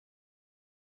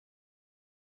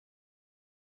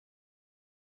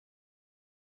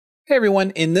Hey everyone,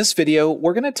 in this video,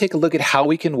 we're going to take a look at how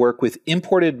we can work with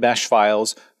imported mesh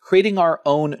files, creating our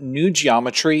own new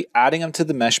geometry, adding them to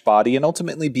the mesh body, and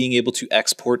ultimately being able to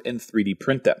export and 3D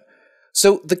print them.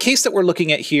 So the case that we're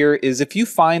looking at here is if you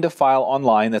find a file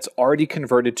online that's already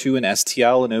converted to an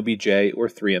STL, an OBJ, or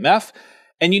 3MF,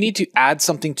 and you need to add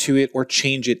something to it or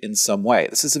change it in some way.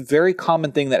 This is a very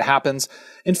common thing that happens,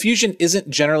 and Fusion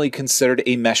isn't generally considered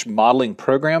a mesh modeling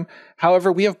program.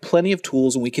 However, we have plenty of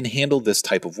tools and we can handle this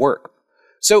type of work.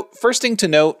 So first thing to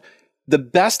note, the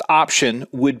best option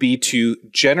would be to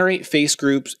generate face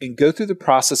groups and go through the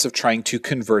process of trying to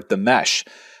convert the mesh.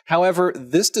 However,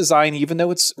 this design, even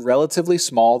though it's relatively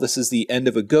small, this is the end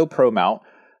of a GoPro mount,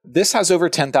 this has over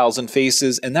 10,000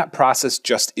 faces, and that process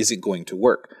just isn't going to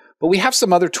work. But we have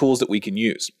some other tools that we can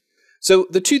use. So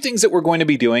the two things that we're going to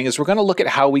be doing is we're going to look at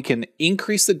how we can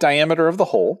increase the diameter of the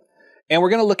hole, and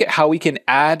we're going to look at how we can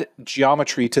add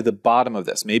geometry to the bottom of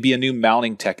this, maybe a new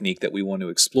mounting technique that we want to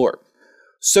explore.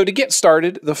 So to get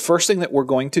started, the first thing that we're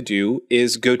going to do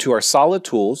is go to our solid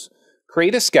tools,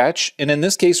 create a sketch, and in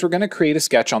this case, we're going to create a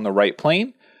sketch on the right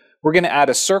plane. We're going to add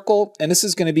a circle, and this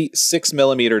is going to be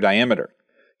 6mm diameter.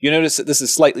 You notice that this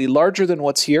is slightly larger than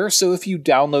what's here, so if you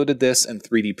downloaded this and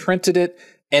 3D printed it,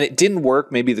 and it didn't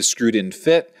work, maybe the screw didn't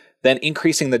fit, then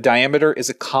increasing the diameter is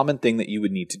a common thing that you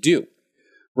would need to do.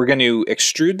 We're going to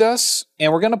extrude this,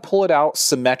 and we're going to pull it out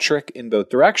symmetric in both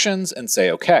directions and say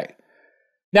OK.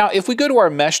 Now, if we go to our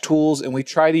mesh tools and we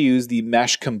try to use the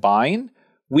mesh combine,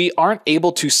 we aren't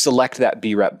able to select that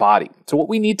BREP body. So what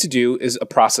we need to do is a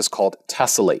process called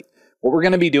tessellate. What we're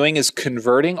going to be doing is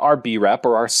converting our BREP,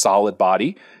 or our solid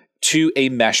body, to a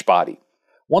mesh body.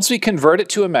 Once we convert it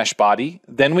to a mesh body,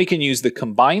 then we can use the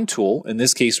combine tool. In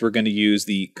this case, we're going to use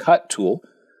the cut tool,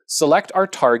 select our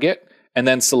target, and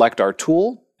then select our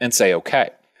tool and say OK.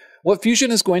 What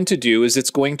Fusion is going to do is it's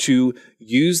going to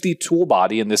use the tool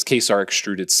body, in this case our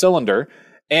extruded cylinder,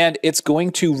 and it's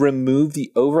going to remove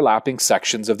the overlapping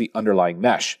sections of the underlying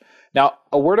mesh. Now,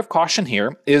 a word of caution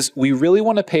here is we really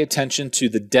want to pay attention to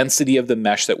the density of the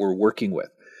mesh that we're working with.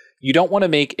 You don't want to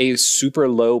make a super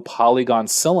low polygon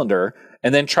cylinder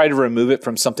and then try to remove it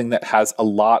from something that has a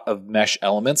lot of mesh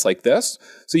elements like this.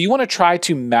 So you want to try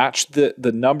to match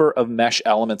the number of mesh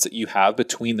elements that you have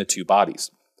between the two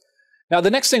bodies. Now,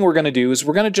 the next thing we're going to do is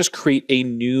we're going to just create a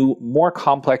new, more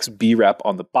complex BREP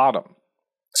on the bottom.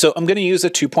 So I'm going to use a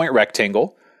 2-point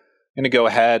rectangle. I'm going to go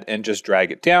ahead and just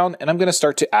drag it down, and I'm going to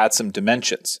start to add some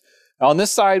dimensions. Now on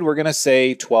this side, we're going to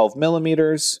say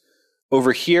 12mm.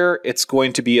 Over here, it's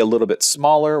going to be a little bit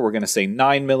smaller. We're going to say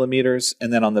 9mm,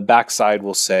 and then on the back side,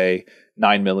 we'll say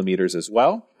 9mm as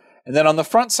well. And then on the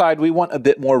front side, we want a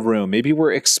bit more room. Maybe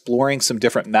we're exploring some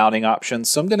different mounting options,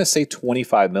 so I'm going to say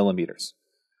 25mm.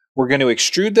 We're going to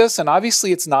extrude this, and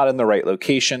obviously it's not in the right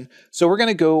location, so we're going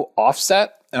to go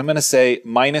offset, and I'm going to say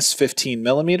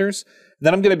 -15mm.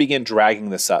 Then I'm going to begin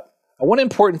dragging this up. Now, one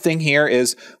important thing here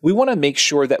is we want to make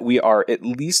sure that we are at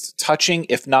least touching,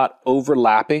 if not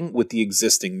overlapping, with the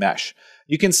existing mesh.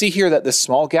 You can see here that this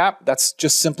small gap, that's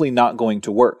just simply not going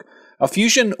to work. Now,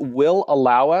 Fusion will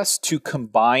allow us to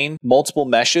combine multiple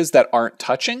meshes that aren't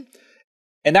touching,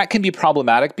 and that can be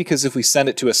problematic because if we send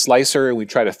it to a slicer and we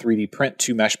try to 3D print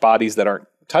two mesh bodies that aren't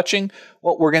touching,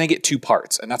 well, we're going to get two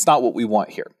parts, and that's not what we want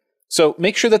here. So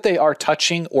make sure that they are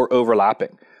touching or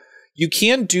overlapping. You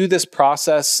can do this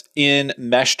process in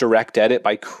Mesh Direct Edit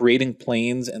by creating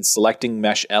planes and selecting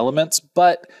mesh elements,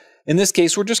 but in this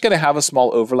case, we're just going to have a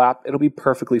small overlap. It'll be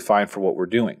perfectly fine for what we're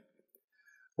doing.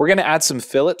 We're going to add some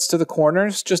fillets to the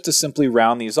corners just to simply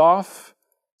round these off.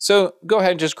 So go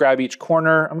ahead and just grab each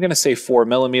corner. I'm going to say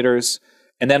 4mm,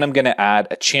 and then I'm going to add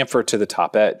a chamfer to the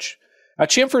top edge. Now,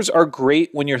 chamfers are great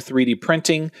when you're 3D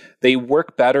printing. They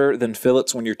work better than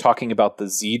fillets when you're talking about the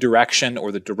Z direction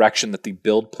or the direction that the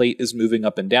build plate is moving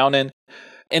up and down in.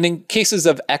 And in cases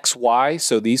of XY,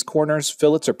 so these corners,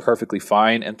 fillets are perfectly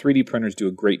fine, and 3D printers do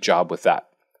a great job with that.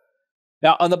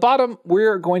 Now, on the bottom,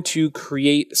 we're going to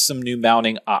create some new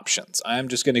mounting options. I'm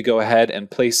just going to go ahead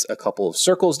and place a couple of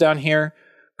circles down here.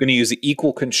 I'm going to use the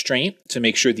equal constraint to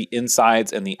make sure the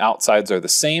insides and the outsides are the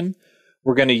same.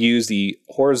 We're going to use the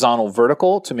horizontal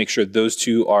vertical to make sure those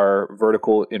two are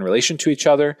vertical in relation to each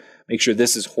other. Make sure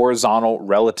this is horizontal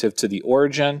relative to the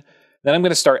origin. Then I'm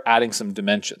going to start adding some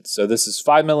dimensions. So this is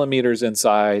 5mm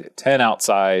inside, 10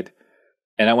 outside,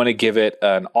 and I want to give it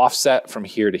an offset from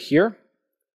here to here.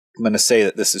 I'm going to say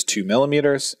that this is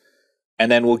 2mm,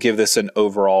 and then we'll give this an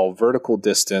overall vertical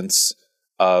distance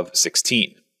of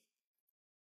 16.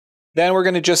 Then we're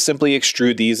going to just simply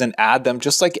extrude these and add them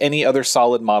just like any other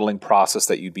solid modeling process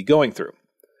that you'd be going through.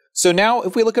 So now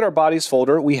if we look at our bodies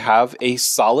folder, we have a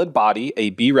solid body,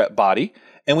 a BREP body,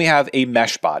 and we have a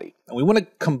mesh body. And we want to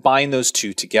combine those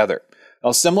two together.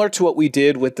 Now, similar to what we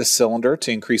did with the cylinder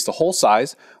to increase the hole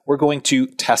size, we're going to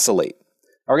tessellate.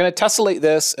 We're going to tessellate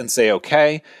this and say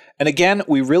okay. And again,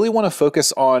 we really want to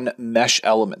focus on mesh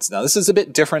elements. Now, this is a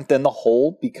bit different than the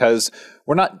hole because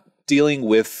we're not dealing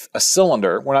with a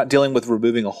cylinder. We're not dealing with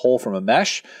removing a hole from a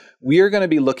mesh. We are going to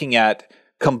be looking at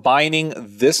combining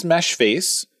this mesh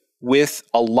face with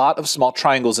a lot of small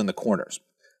triangles in the corners.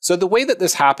 So the way that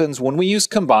this happens, when we use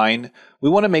combine,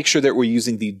 we want to make sure that we're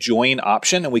using the join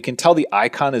option, and we can tell the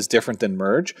icon is different than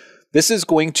merge. This is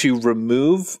going to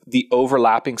remove the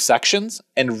overlapping sections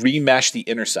and remesh the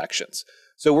intersections.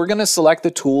 So we're going to select the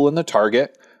tool and the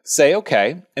target, say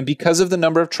okay, and because of the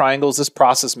number of triangles, this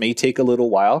process may take a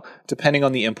little while, depending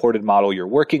on the imported model you're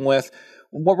working with.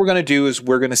 What we're going to do is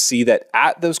we're going to see that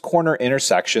at those corner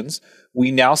intersections, we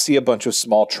now see a bunch of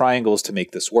small triangles to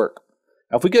make this work.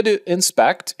 Now, if we go to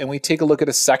inspect and we take a look at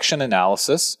a section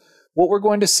analysis, what we're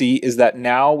going to see is that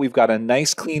now we've got a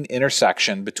nice clean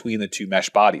intersection between the two mesh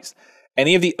bodies.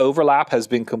 Any of the overlap has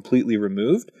been completely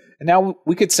removed, and now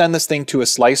we could send this thing to a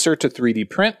slicer to 3D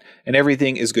print, and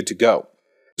everything is good to go.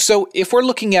 So if we're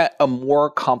looking at a more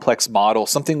complex model,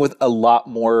 something with a lot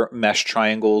more mesh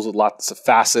triangles, lots of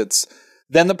facets,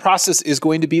 then the process is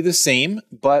going to be the same,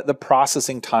 but the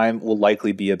processing time will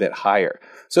likely be a bit higher.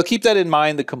 So keep that in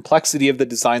mind. The complexity of the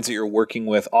designs that you're working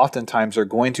with oftentimes are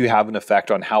going to have an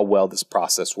effect on how well this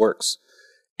process works.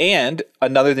 And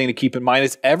another thing to keep in mind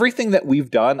is everything that we've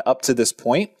done up to this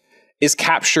point is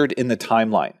captured in the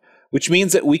timeline, which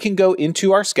means that we can go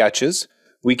into our sketches,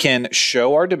 we can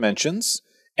show our dimensions,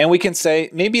 and we can say,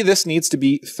 maybe this needs to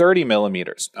be 30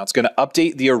 millimeters. Now it's going to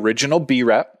update the original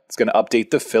B-rep. It's going to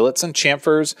update the fillets and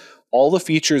chamfers, all the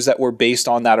features that were based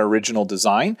on that original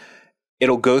design.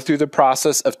 It'll go through the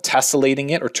process of tessellating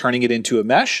it or turning it into a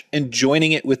mesh and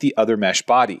joining it with the other mesh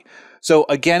body. So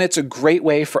again, it's a great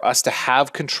way for us to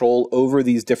have control over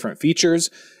these different features,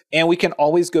 and we can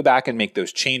always go back and make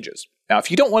those changes. Now, if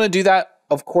you don't want to do that,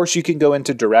 of course, you can go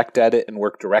into Direct Edit and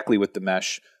work directly with the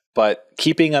mesh, but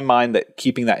keeping in mind that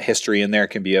keeping that history in there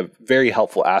can be a very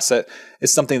helpful asset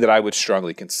is something that I would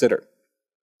strongly consider.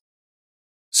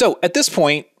 So at this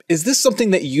point, is this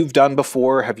something that you've done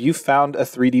before? Have you found a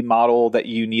 3D model that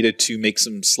you needed to make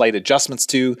some slight adjustments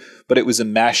to, but it was a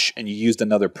mesh and you used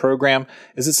another program?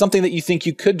 Is it something that you think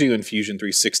you could do in Fusion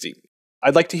 360?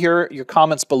 I'd like to hear your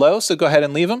comments below, so go ahead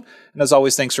and leave them. And as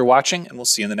always, thanks for watching, and we'll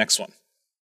see you in the next one.